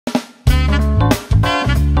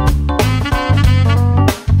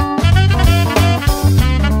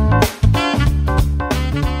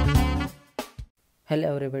Hello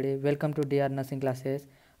everybody, welcome to DR Nursing Classes.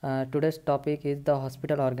 Today's topic is the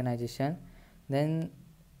hospital organization. Then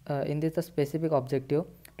in this the specific objective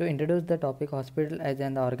to introduce the topic hospital as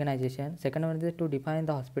an organization. Second one is to define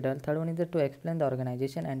the hospital. Third one is to explain the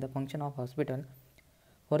organization and the function of hospital.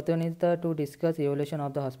 Fourth one is to discuss evolution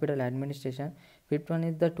of the hospital administration. Fifth one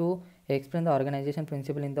is to explain the organization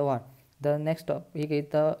principle in the ward. The next topic is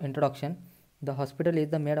the introduction. The hospital is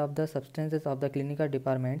the made of the substances of the clinical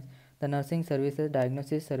departments, the nursing services,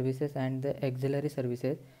 diagnosis services, and the auxiliary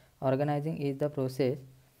services. Organizing is the process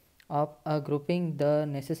of grouping the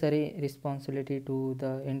necessary responsibility to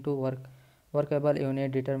the into workable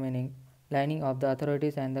unit, determining lining of the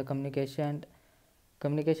authorities and the communication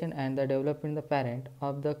and the development the parent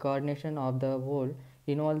of the coordination of the whole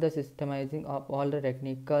involve the systemizing of all the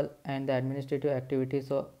technical and the administrative activities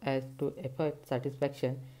so as to effect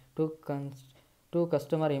satisfaction to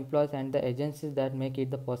customer employees and the agencies that make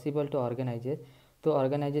it the possible to organize it. So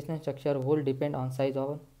organizational structure will depend on size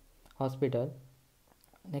of hospital.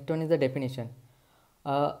 Next one is the definition.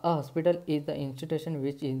 A hospital is the institution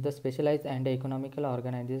which is the specialized and economical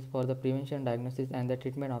organized for the prevention, diagnosis, and the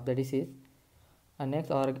treatment of the disease.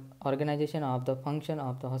 Next, organization of the function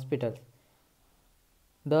of the hospitals.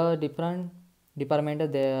 The different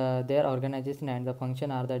departments, their organization and the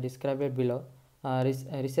function are the described below.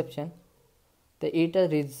 Reception. It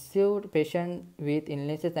received patient with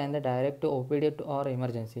illnesses and the direct to OPD or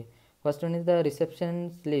emergency. First one is the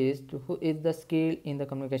receptionist, who is the skill in the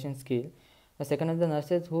communication skill. The second is the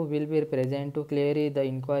nurses, who will be present to clear the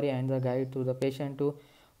inquiry and the guide to the patient to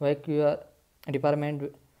work your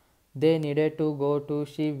department they needed to go to.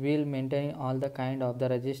 She will maintain all the kind of the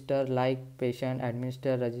register like patient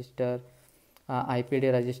administer register,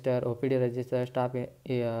 IPD register, OPD register, staff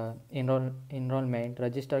enrollment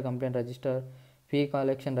register, complaint register, fee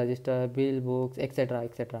collection register, bill books, etc.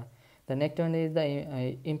 etc. The next one is the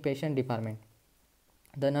inpatient department.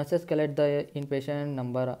 The nurses collect the inpatient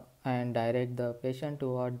number and direct the patient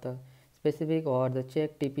toward the specific ward. The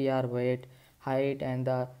check TPR, weight, height, and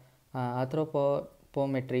the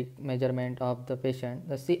anthropometric measurement of the patient.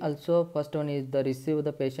 The C also first one is the receive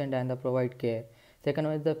the patient and the provide care. Second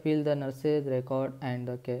one is the fill the nurses record and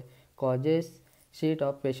the causes sheet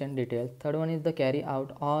of patient details. Third one is the carry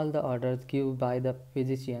out all the orders given by the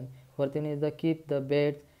physician. Fourth one is the keep the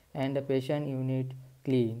beds and the patient unit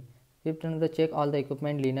clean. Fifth one is the check all the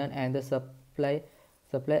equipment, linen, and the supply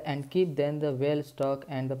and keep them the well stocked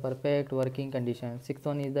and the perfect working condition. Sixth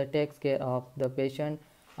one is the takes care of the patient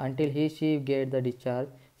until she get the discharge.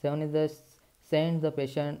 Seven is the send the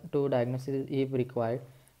patient to diagnosis if required.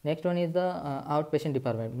 Next one is the outpatient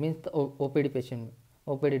department, means the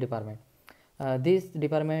OPD department. This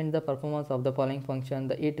department the performance of the following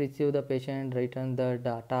function: it receive the patient, return the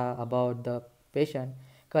data about the patient,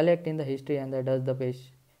 collect in the history, and does the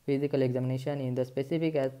physical examination in the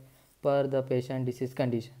specific as per the patient disease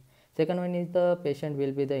condition. Second one is the patient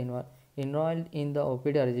will be the enrolled in the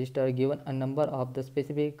OPD register, given a number of the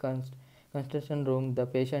specific consultation room. The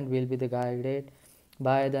patient will be the guided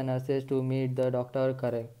by the nurses to meet the doctor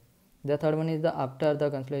correct. The third one is the after the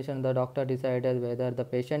consultation, the doctor decided whether the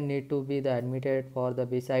patient need to be the admitted for the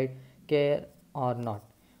bedside care or not.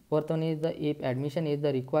 Fourth one is the if admission is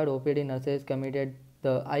the required, OPD nurses committed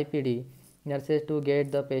the IPD nurses to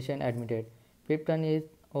get the patient admitted. Fifth one is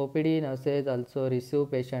OPD nurses also receive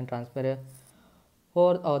patient transfer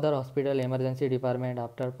for other hospital emergency department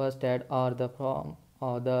after first aid or the from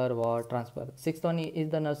other ward transfer. Sixth one is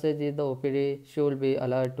the nurses is the OPD should be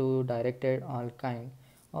allowed to directed all kind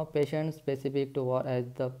of patients specific to what as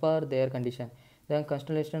the per their condition. Then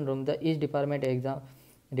consultation room, the each department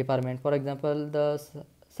department, for example the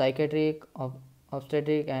psychiatric,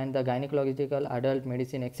 obstetric, and the gynecological, adult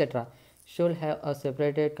medicine, etc. should have a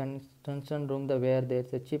separated consultation room where there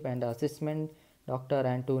is a chief and assessment doctor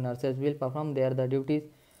and two nurses will perform their the duties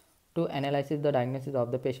to analyze the diagnosis of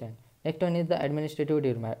the patient. Next one is the administrative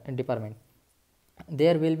department.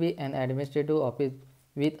 There will be an administrative office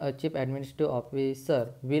with a chief administrative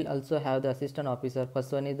officer. Will also have the assistant officer.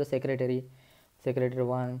 First one is the secretary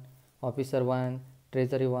 1, officer 1,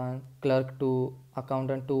 treasury 1, clerk 2,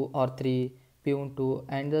 accountant 2 or 3, peon 2,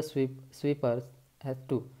 and the sweepers has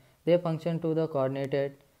 2. They function to the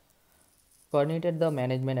coordinated the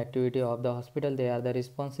management activity of the hospital. They are the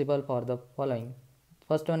responsible for the following.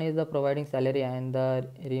 First one is the providing salary and the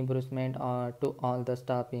reimbursement to all the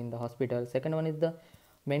staff in the hospital. Second one is the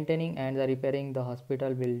maintaining and the repairing the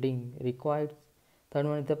hospital building required. Third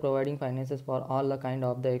one is the providing finances for all the kind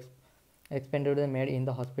of the expenditure made in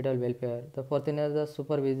the hospital welfare. The fourth one is the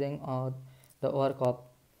supervising of the work of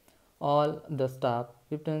all the staff.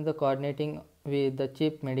 Fifth one is the coordinating with the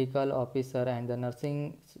chief medical officer and the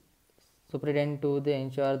nursing superintendent to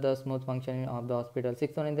ensure the smooth functioning of the hospital.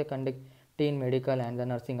 Sixth one is the conducting medical and the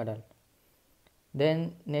nursing adult.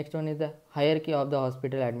 Then next one is the hierarchy of the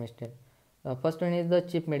hospital administration. First one is the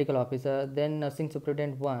chief medical officer, then nursing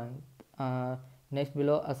superintendent 1, next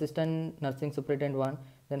below assistant nursing superintendent 1,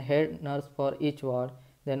 then head nurse for each ward,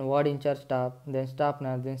 then ward in charge staff, then staff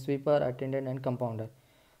nurse, then sweeper, attendant and compounder.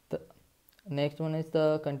 The next one is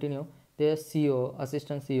the continue. There is CO,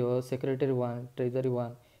 assistant CO, secretary 1, treasury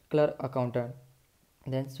 1, clerk, accountant,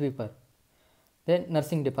 then sweeper. Then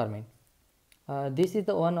nursing department. This is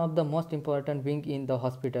the one of the most important wing in the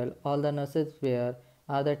hospital. All the nurses here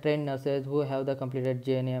are the trained nurses who have the completed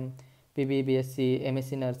JNM, PBBSc,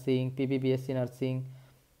 MSc nursing, PBBSc nursing.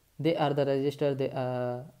 They are the registered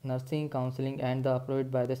nursing counseling and the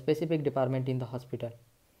approved by the specific department in the hospital.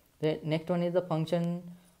 The next one is the function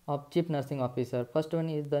of chief nursing officer. First one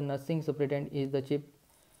is the nursing superintendent is the chief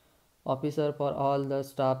officer for all the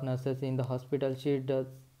staff nurses in the hospital. She does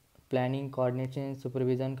planning, coordination,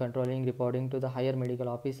 supervision, controlling, reporting to the higher medical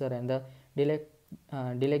officer and the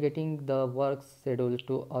delegating the work schedule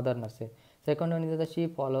to other nurses. Second one is that she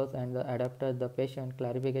follows and adapts the patient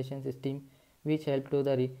clarification system which help to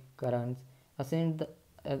the recurrence, assign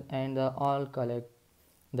and all collect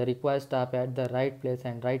the required staff at the right place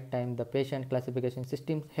and right time. The patient classification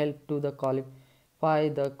systems help to the qualify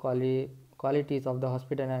the qualities of the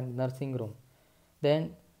hospital and nursing room.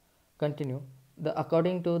 Then continue.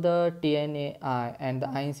 According to the TNAI and the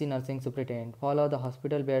INC nursing superintendent, follow the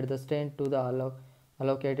hospital bed the strength to the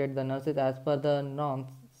allocated the nurses as per the norms.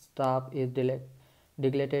 Staff is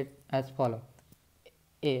delegated as follow.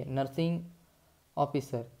 A. Nursing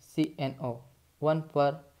officer CNO 1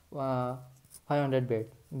 per 500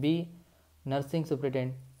 beds. B. Nursing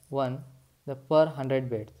superintendent 1 per 100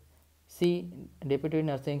 beds. C. Deputy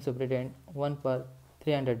nursing superintendent 1 per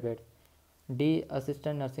 300 beds. D.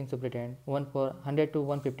 Assistant nursing superintendent 1 for 100 to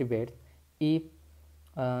 150 beds. E.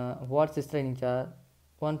 Ward sister in charge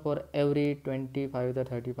 1 for every 25 to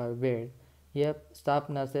 35 beds. F. Staff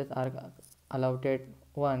nurses are allotted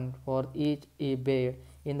 1 for each bed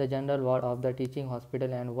in the general ward of the teaching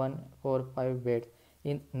hospital and 1 for 5 beds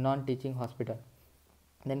in non-teaching hospital.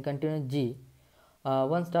 Then continue G.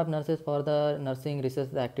 1 staff nurses for the nursing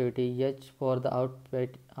research activity. H for the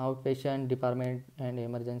outpatient department and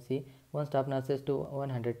emergency. 1 staff nurses to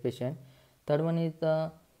 100 patients. Third one is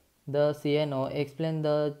the CNO explain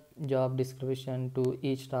the job description to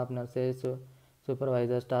each staff nurses,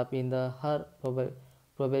 supervisor staff in the her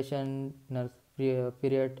probation nurse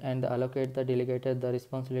period and allocate the delegated the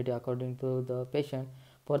responsibility according to the patient.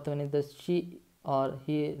 Fourth one is the she or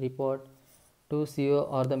he report to CO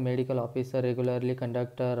or the medical officer regularly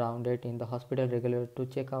conduct a rounded in the hospital regular to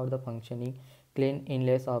check out the functioning clean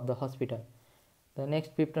inlays of the hospital. The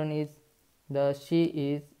next fifth one is the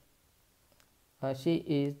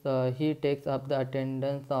he takes up the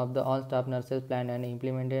attendance of the all staff nurses plan and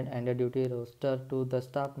implemented and the duty roster to the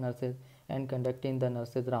staff nurses and conducting the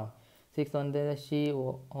nurses round. Sixth one the she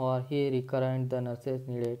or he recurrent the nurses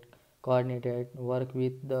needed coordinated work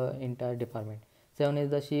with the entire department. 7 is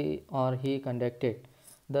the she or he conducted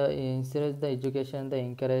the encourage the education, the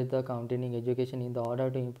encourage the continuing education in the order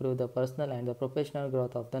to improve the personal and the professional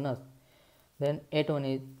growth of the nurse. Then 8 one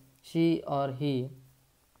is she or he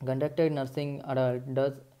conducted nursing adult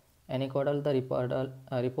does anecdotal the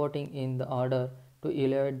reporting in the order to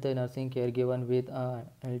elevate the nursing care given with an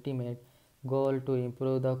ultimate goal to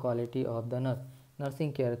improve the quality of the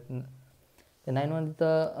nursing care. The 9 one is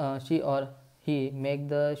the she or he make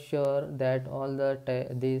the sure that all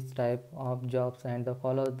these type of jobs and the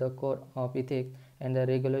follow the code of ethics and the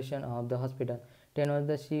regulation of the hospital. 10 was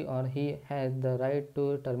the she or he has the right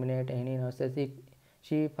to terminate any nurses if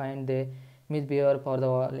she find they misbehave for the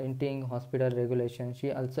volunteering hospital regulation.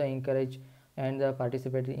 She also encourage and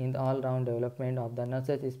participate in the all-round development of the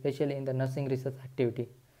nurses, especially in the nursing research activity.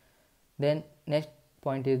 Then next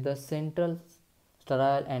point is the central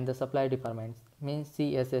sterile and the supply departments means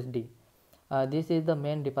CSSD. This is the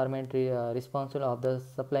main department responsible of the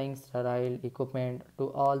supplying sterile equipment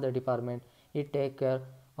to all the department. It take care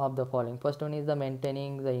of the following. First one is the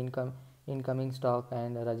maintaining the incoming stock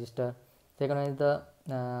and register. Second one is the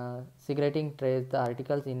segregating trays, the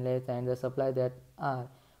articles inlays and the supply that are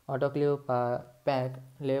autoclave packed,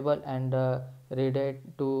 labeled and ready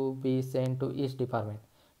to be sent to each department.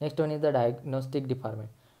 Next one is the diagnostic department.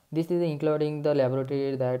 This is including the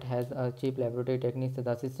laboratory that has a cheap laboratory techniques, the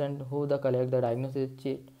assistant who the collect the diagnosis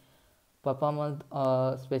sheet, perform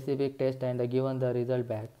a specific test and given the result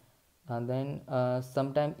back. And then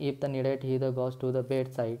sometime if the needed he goes to the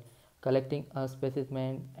bedside collecting a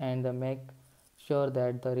specimen and make ensure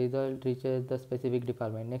that the result reaches the specific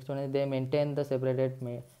department. Next one is they maintain the separated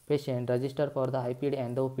patient register for the IPD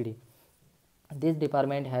and the OPD. This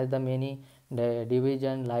department has the many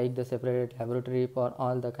division like the separated laboratory for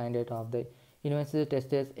all the kind of the university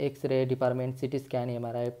tests, X-ray department, CT scan,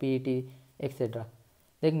 MRI, PET, etc.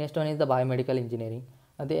 The next one is the biomedical engineering.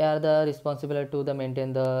 They are the responsible to the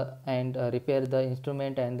maintain the and repair the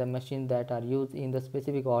instrument and the machine that are used in the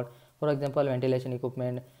specific ward. For example, ventilation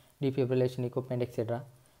equipment, defibrillation equipment, etc.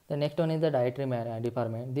 The next one is the dietary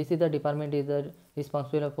department. This is the department is the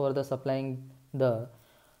responsible for the supplying the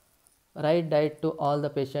right diet to all the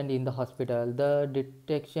patient in the hospital. The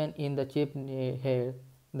detection in the chief head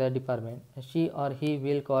the department. She or he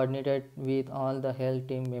will coordinate with all the health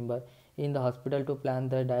team member in the hospital to plan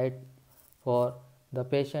the diet for the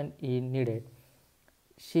patient in needed.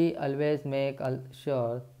 She always make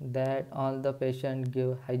sure that all the patient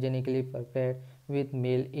give hygienically prepared with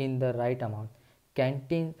meal in the right amount.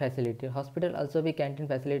 Canteen facility. Hospital also be canteen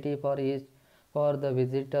facility for the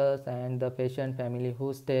visitors and the patient family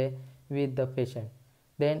who stay with the patient.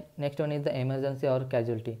 Then next one is the emergency or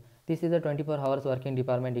casualty. This is the 24 hours working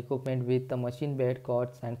department equipment with the machine bed,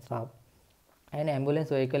 cots and staff. An ambulance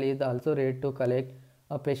vehicle is also ready to collect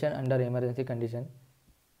a patient under emergency condition.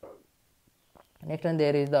 Next one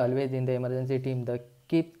there is the always in the emergency team the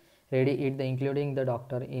keep ready it the including the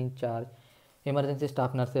doctor in charge, emergency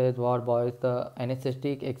staff nurses, ward boys, the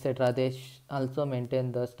anesthetic etc. They also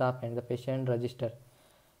maintain the staff and the patient register.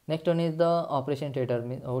 Next one is the operation theater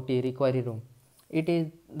OT recovery room. It is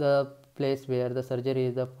the place where the surgery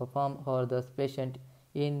is performed for the patient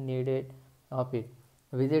in needed of it.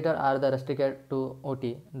 Visitors are the restricted to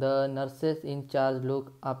OT. The nurses in charge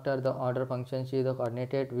look after the order function. She is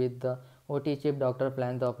coordinated with the OT chief doctor,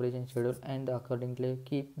 plan the operation schedule and accordingly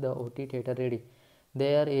keep the OT theater ready.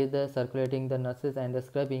 There is the circulating the nurses and the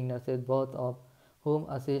scrubbing nurses, both of whom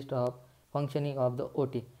assist of functioning of the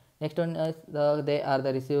OT. Next one is they are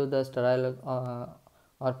the receive the sterile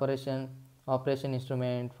operation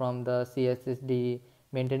instrument from the CSSD,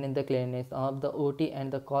 maintaining the cleanliness of the OT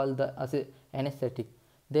and the call the anesthetic.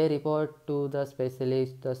 They report to the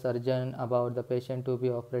specialist, the surgeon about the patient to be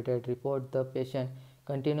operated. Report the patient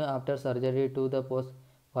continue after surgery to the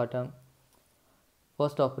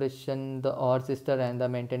post-operation the OR sister and the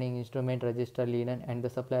maintaining instrument register linen and the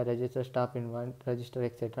supply register staff in one register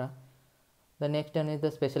etc. The next one is the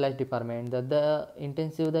specialized department. The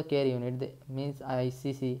intensive the care unit means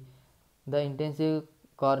ICC, the intensive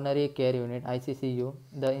coronary care unit ICCU,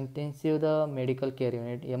 the intensive the medical care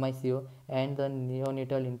unit MICU and the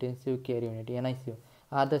neonatal intensive care unit NICU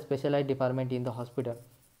are the specialized department in the hospital.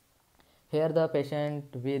 Here the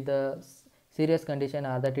patient with the serious condition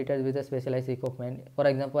are the treated with the specialized equipment. For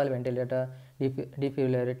example, ventilator,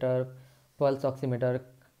 defibrillator, pulse oximeter,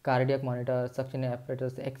 cardiac monitor, suction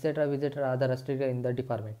apparatus, etc. Visitors are the restricted in the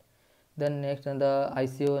department. Then next on the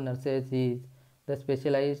ICU nurses is the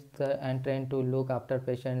specialized and trained to look after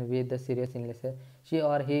patient with the serious illnesses. She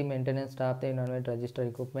or he maintenance staff the environment register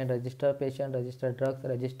equipment, register patient, register drugs,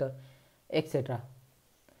 register etc.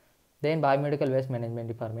 Then biomedical waste management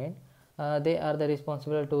department. They are the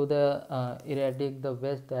responsible to the eradicate the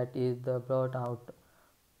waste that is brought out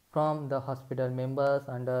from the hospital. Members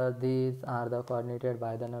under these are the coordinated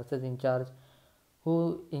by the nurses in charge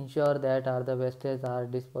who ensure that the wastes are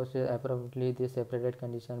disposed appropriately. The separated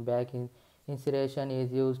condition bag in incineration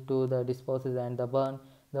is used to the dispose and the burn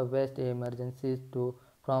the waste emergencies to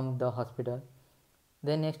from the hospital.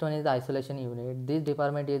 Then next one is the isolation unit. This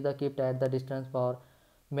department is kept at the distance for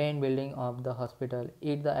main building of the hospital.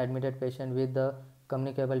 It the admitted patient with the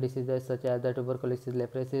communicable diseases such as the tuberculosis,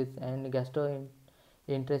 leprosy and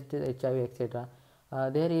gastrointestinal HIV etc.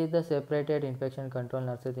 There is the separated infection control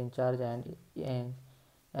nurses in charge and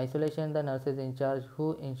isolation the nurses in charge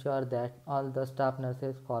who ensure that all the staff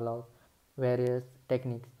nurses follow various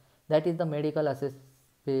techniques. That is the medical assesses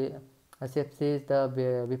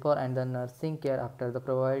the before and the nursing care after the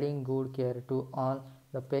providing good care to all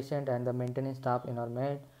the patient and the maintenance staff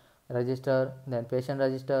environment register, then patient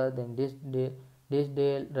register, then dish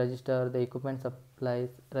day register, the equipment supplies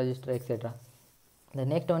register etc. The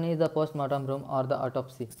next one is the post-mortem room or the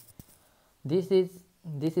autopsy. This is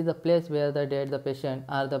the place where the dead the patient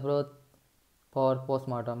are the brought for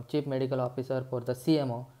post-mortem. Chief medical officer for the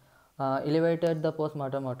CMO. Elevated the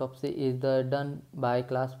post-mortem autopsy is done by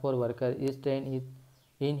class 4 worker is trained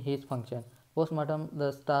in his function. Post-mortem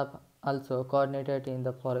the staff also coordinated in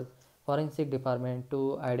the forensic department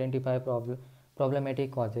to identify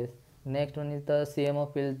problematic causes. Next one is the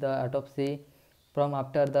CMO fills the autopsy from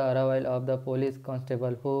after the arrival of the police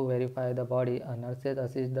constable who verify the body. Nurses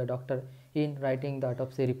assist the doctor in writing the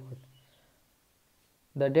autopsy report.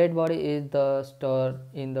 The dead body is the stored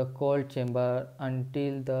in the cold chamber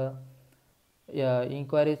until the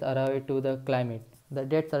inquiries arrive to the climate. The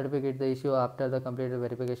death certificate is issued after the completed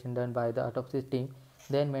verification done by the autopsy team.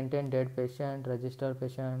 Then maintain dead patient register,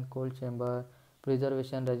 patient cold chamber,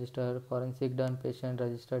 preservation register, forensic done patient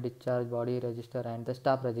register, discharge body register, and the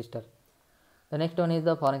staff register. The next one is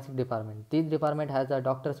the forensic department. This department has a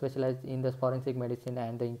doctor specialized in the forensic medicine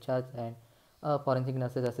and the in charge and a forensic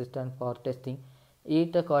nurses assistant for testing.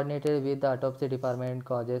 It coordinated with the autopsy department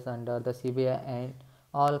causes under the CBI and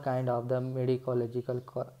all kind of the medicological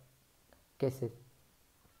cases.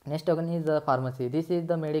 Next one is the pharmacy. This is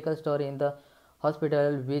the medical store in the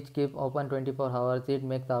hospital which keep open 24 hours. It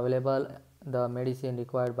makes available the medicine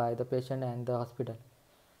required by the patient and the hospital.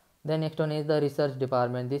 The next one is the research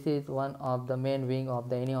department. This is one of the main wing of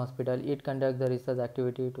the any hospital. It conducts the research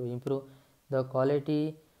activity to improve the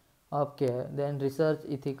quality of care. Then research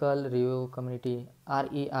ethical review committee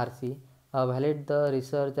RERC validate the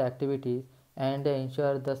research activities and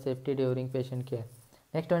ensure the safety during patient care.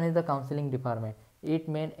 Next one is the counseling department. It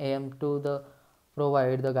main aim to the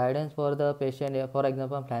provide the guidance for the patient, for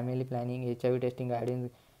example family planning, HIV testing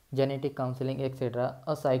guidance, genetic counseling, etc.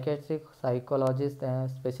 A psychiatric psychologist and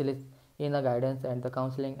specialist in the guidance and the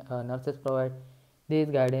counseling nurses provide these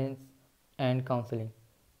guidance and counseling.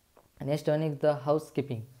 Next one is the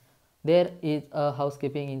housekeeping. There is a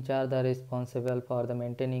housekeeping in charge that is responsible for the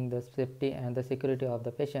maintaining the safety and the security of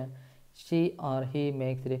the patient. She or he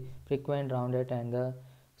makes frequent rounded and the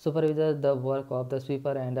supervises the work of the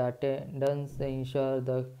sweeper and the attendants, ensure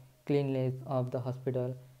the cleanliness of the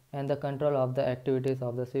hospital and the control of the activities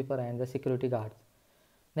of the sweeper and the security guards.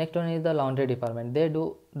 Next one is the laundry department. They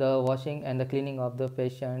do the washing and the cleaning of the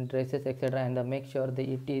patient dresses, etc. and the make sure that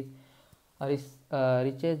it is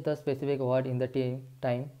reaches the specific ward in the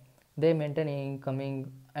time. They maintain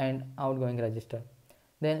incoming and outgoing register.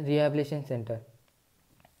 Then rehabilitation center.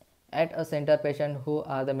 At a center, patients who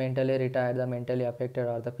are the mentally retired, the mentally affected,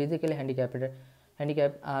 or the physically handicapped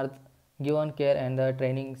are given care and the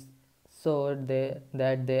training so that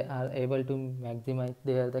they are able to maximize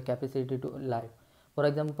their the capacity to live. For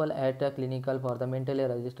example, at a clinical for the mentally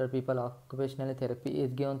registered people, occupational therapy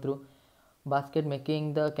is given through basket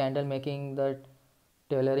making, the candle making, the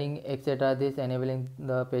tailoring, etc. This enabling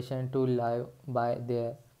the patient to live by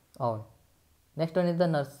their own. Next one is the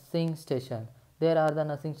nursing station. There are the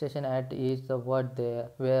nursing station at each the ward there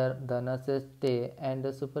where the nurses stay and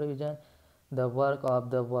the supervision the work of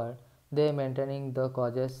the ward. They maintaining the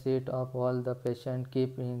causes seat of all the patient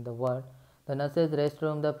keep in the ward. The nurses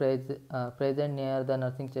restroom the present near the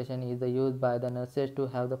nursing station is the used by the nurses to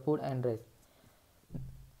have the food and rest.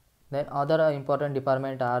 Then other important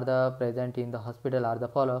department are the present in the hospital are the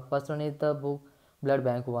follow. First one is the book blood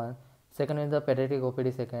bank 1. Second is the pediatric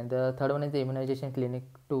OPD 2nd. The third one is the immunization clinic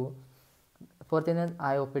 2. Fourth one is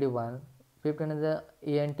IOPD 1. Fifth one is the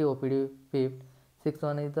ENT OPD 5th. Sixth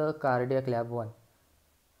one is the cardiac lab 1.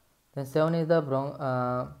 Then 7 is the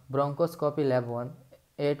bronchoscopy lab 1.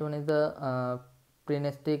 8 one is the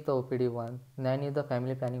prenestic the OPD 1. 9 is the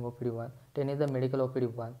family planning OPD 1. 10 is the medical OPD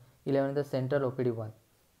 1. 11 is the central OPD 1.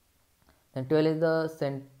 Then 12 is the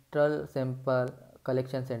central sample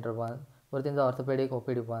collection center 1. 14 is the orthopedic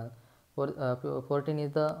OPD 1. 14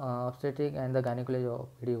 is the obstetric and the gynecology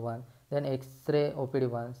OPD 1. Then X-ray OPD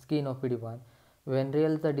 1, skin OPD 1,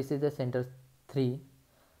 venereal the diseases center 3.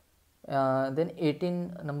 Then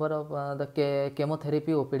 18 number of the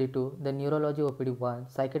chemotherapy OPD 2, then neurology OPD 1,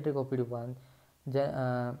 psychiatric OPD 1,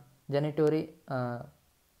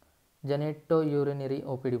 genitourinary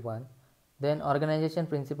OPD 1. Then organization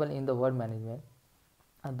principle in the ward management.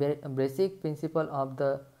 A basic principle of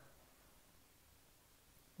the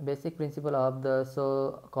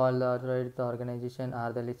so-called the organization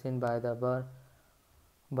are the listened by the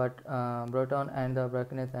Breton and the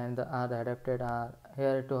Brackness and the are the adapted are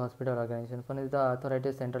here to hospital organization. One is the authority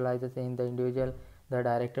centralizes in the individual. The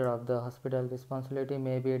director of the hospital responsibility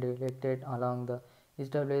may be delegated along the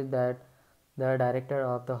established that the director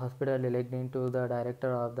of the hospital delegating to the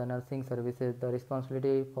director of the nursing services the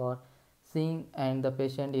responsibility for seeing and the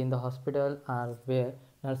patient in the hospital are where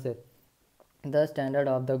nurses. The standard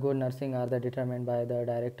of the good nursing are determined by the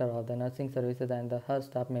director of the nursing services and her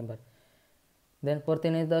staff member. Then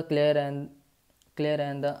 14 is the clear and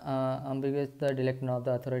the ambiguous the delegation of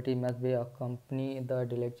the authority must be accompany the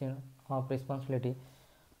delegation of responsibility.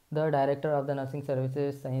 The director of the nursing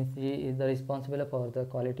services, since he is the responsible for the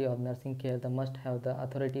quality of nursing care, the must have the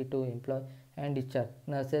authority to employ and discharge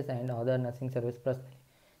nurses and other nursing service personnel.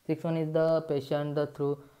 6 one is the patient the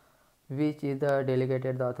through which is the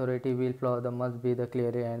delegated the authority will flow the must be the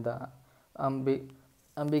clear and the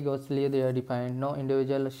ambiguously they are defined. No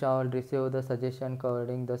individual shall receive the suggestion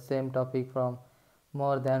covering the same topic from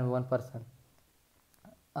more than one person.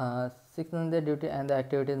 Sixth, the duty and the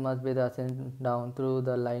activities must be assigned down through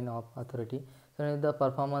the line of authority. So, the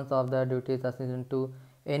performance of the duties assigned to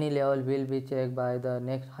any level will be checked by the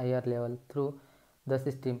next higher level through the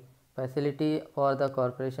system. Facility for the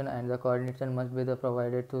corporation and the coordination must be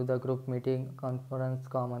provided through the group meeting, conference,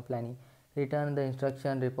 common planning. Return the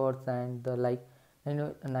instruction reports and the like.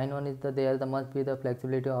 9.1 is there must be the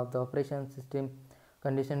flexibility of the operation system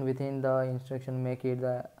condition within the instruction make it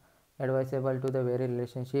the advisable to the vary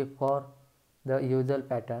relationship for the usual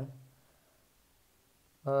pattern.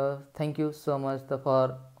 Thank you so much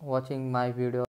for watching my video.